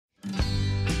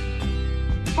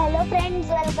Hello friends,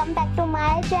 welcome back to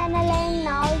my channel and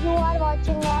now you are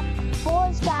watching a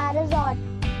 4-star resort.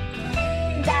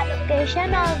 The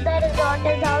location of the resort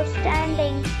is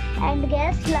outstanding and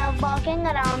guests love walking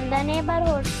around the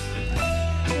neighborhood.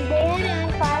 There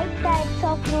are 5 types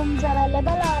of rooms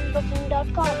available on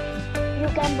booking.com. You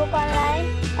can book online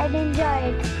and enjoy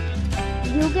it.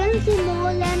 You can see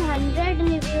more than 100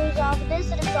 reviews of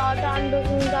this resort on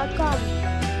booking.com.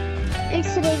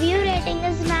 Its review rating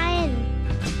is 9,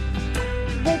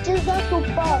 which is the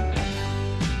superb.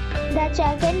 The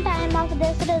check-in time of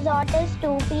this resort is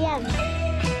 2 p.m.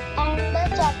 and the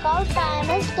check-out time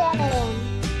is 10 a.m.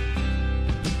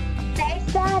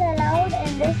 Pets are allowed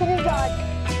in this resort.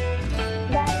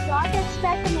 The resort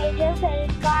expects major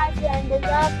credit cards and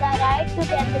reserves the right to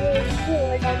temporarily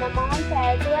hold an amount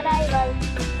prior to arrival.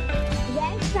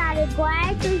 Guests are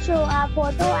required to show a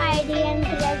photo ID and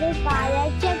credit card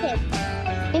at check-in.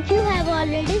 If you have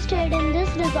already stayed in this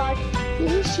resort,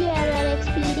 please share your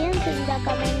experience in the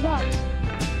comment box.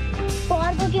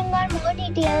 For booking or more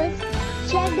details,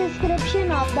 check description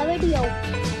of the video.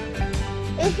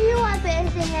 If you are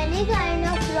facing any kind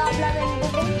of problem in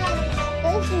booking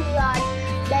this resort,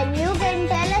 then you can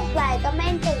tell us by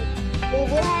commenting. We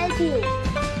will help you.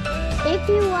 If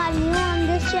you are new on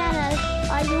this channel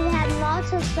or you have not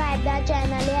subscribed our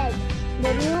channel yet,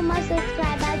 then you must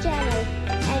subscribe our channel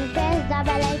and press the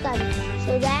bell icon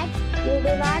so that you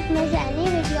do not miss any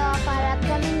video of our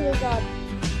upcoming resort.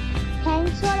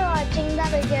 Thanks for watching the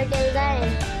video till the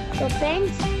end. So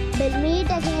friends, we'll meet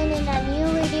again in a new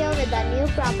video with a new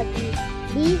property.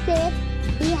 Be safe,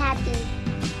 be happy.